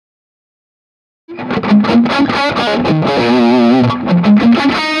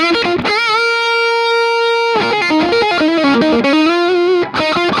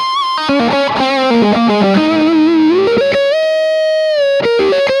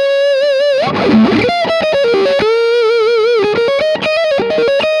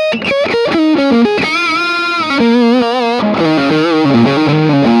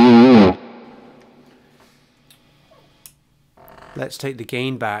Let's take the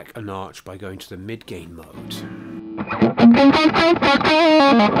gain back a notch by going to the mid-gain mode.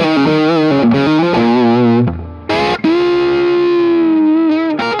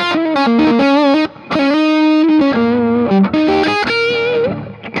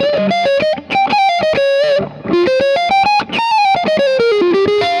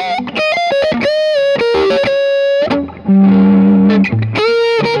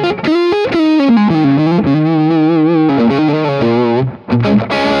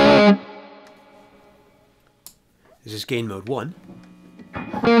 This is gain mode 1.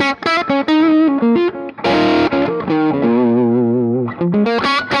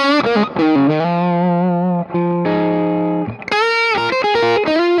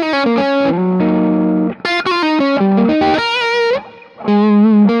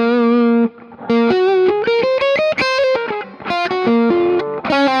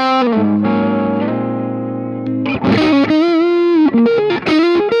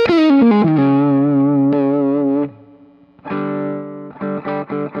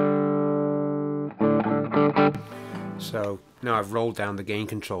 So now I've rolled down the gain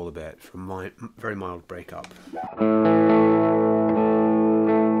control a bit from my very mild breakup.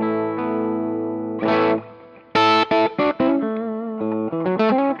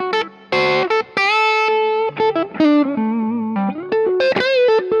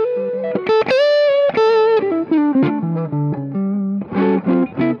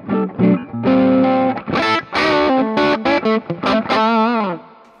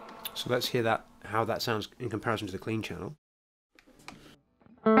 So let's hear that, how that sounds in comparison to the clean channel.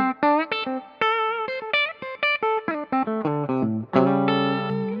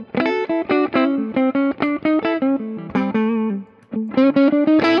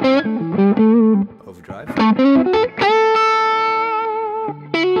 Overdrive.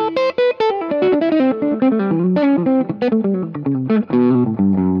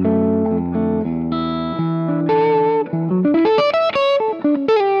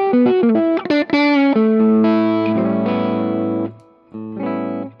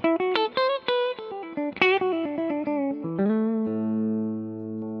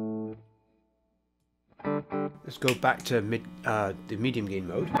 Let's go back to the medium gain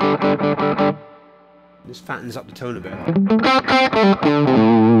mode. This fattens up the tone a bit.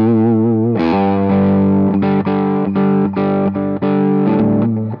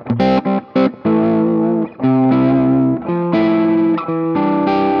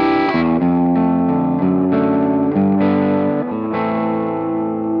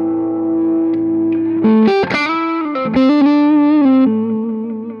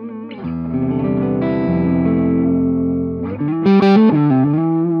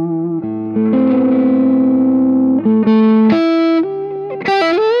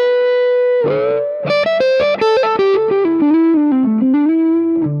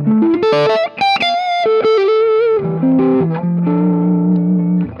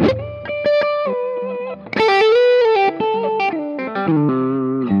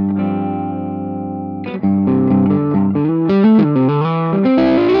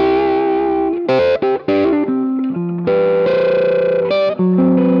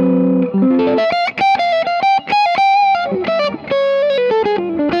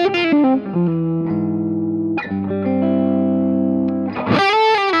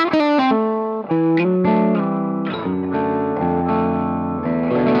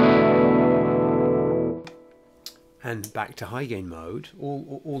 And back to high gain mode,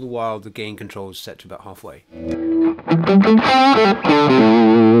 all the while the gain control is set to about halfway.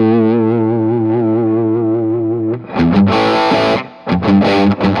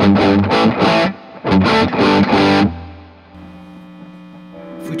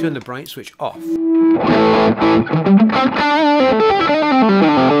 If we turn the bright switch off,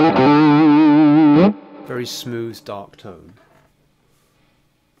 very smooth dark tone.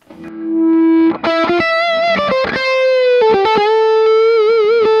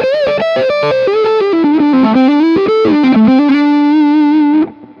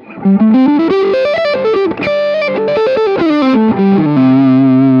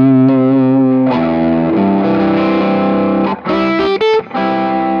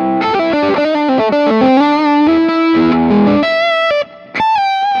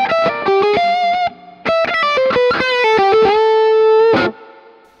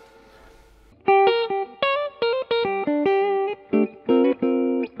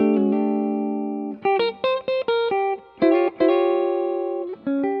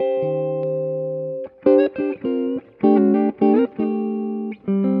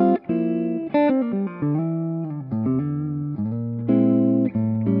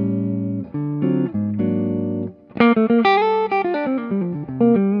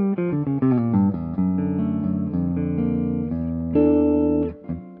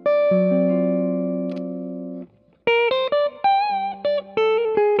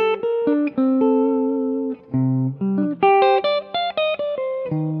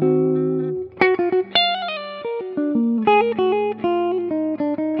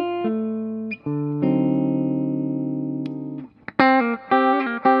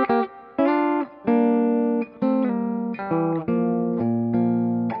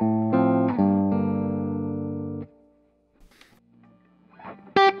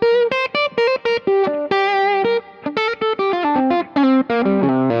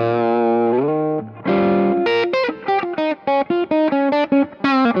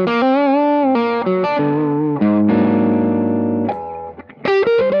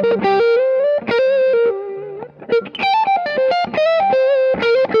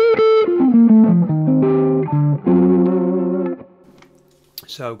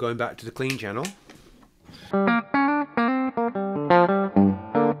 So going back to the clean channel.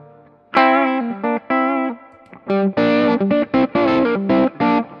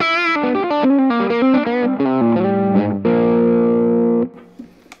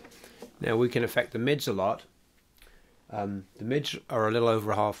 Now we can affect the mids a lot. The mids are a little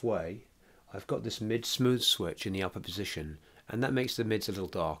over halfway. I've got this mid smooth switch in the upper position, and that makes the mids a little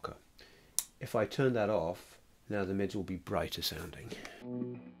darker. If I turn that off, now the mids will be brighter sounding.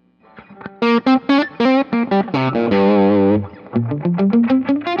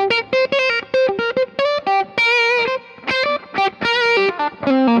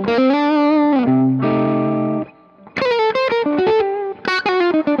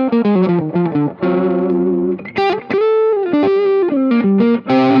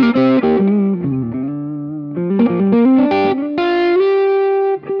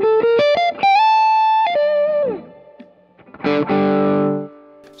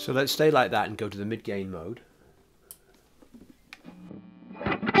 So let's stay like that and go to the mid-gain mode.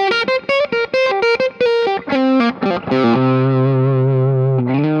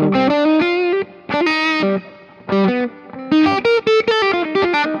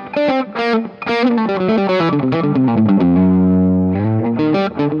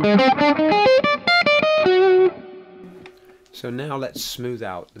 So now let's smooth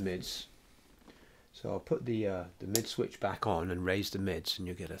out the mids. So I'll put the mid switch back on and raise the mids, and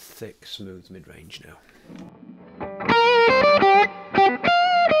you'll get a thick, smooth mid-range now.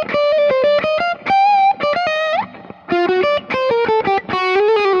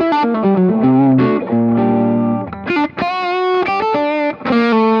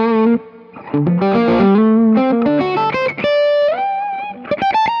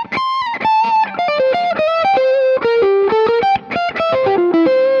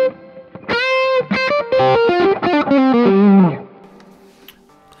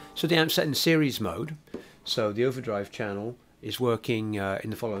 So the amp's set in series mode, so the overdrive channel is working in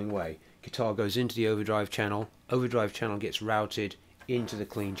the following way. Guitar goes into the overdrive channel gets routed into the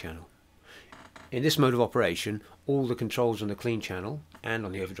clean channel. In this mode of operation, all the controls on the clean channel and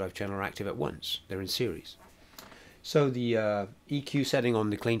on the overdrive channel are active at once. They're in series. So the EQ setting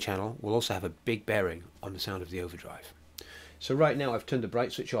on the clean channel will also have a big bearing on the sound of the overdrive. So right now I've turned the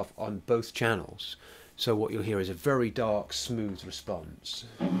bright switch off on both channels. So what you'll hear is a very dark, smooth response.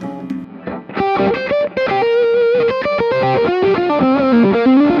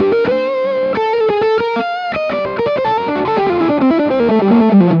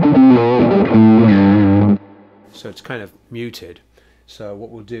 So it's kind of muted. So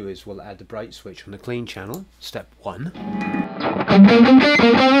what we'll do is we'll add the bright switch on the clean channel, step 1.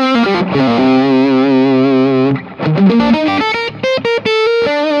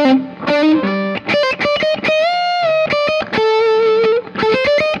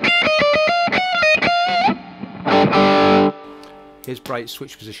 Here's bright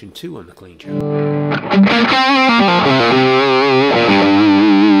switch position 2 on the clean channel.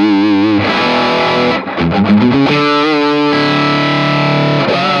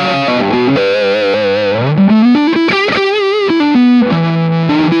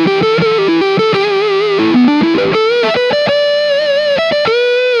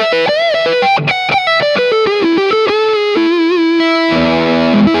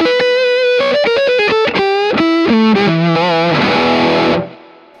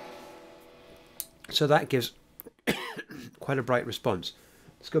 So that gives quite a bright response.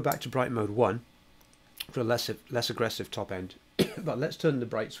 Let's go back to bright mode 1 for a less aggressive top end. But let's turn the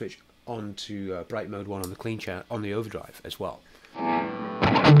bright switch on to bright mode 1 on the clean channel on the overdrive as well.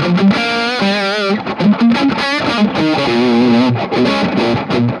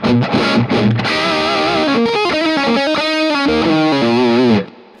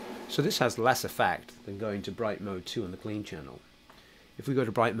 So this has less effect than going to bright mode 2 on the clean channel. If we go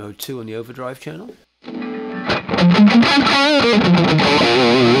to bright mode 2 on the overdrive channel,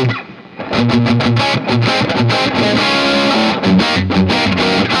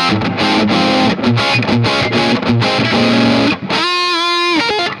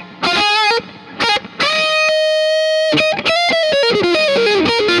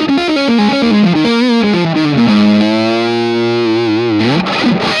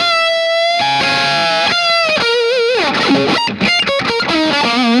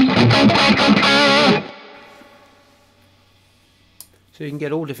 so you can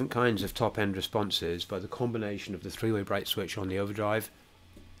get all different kinds of top-end responses by the combination of the three-way bright switch on the overdrive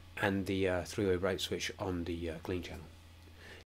and the three-way bright switch on the clean channel.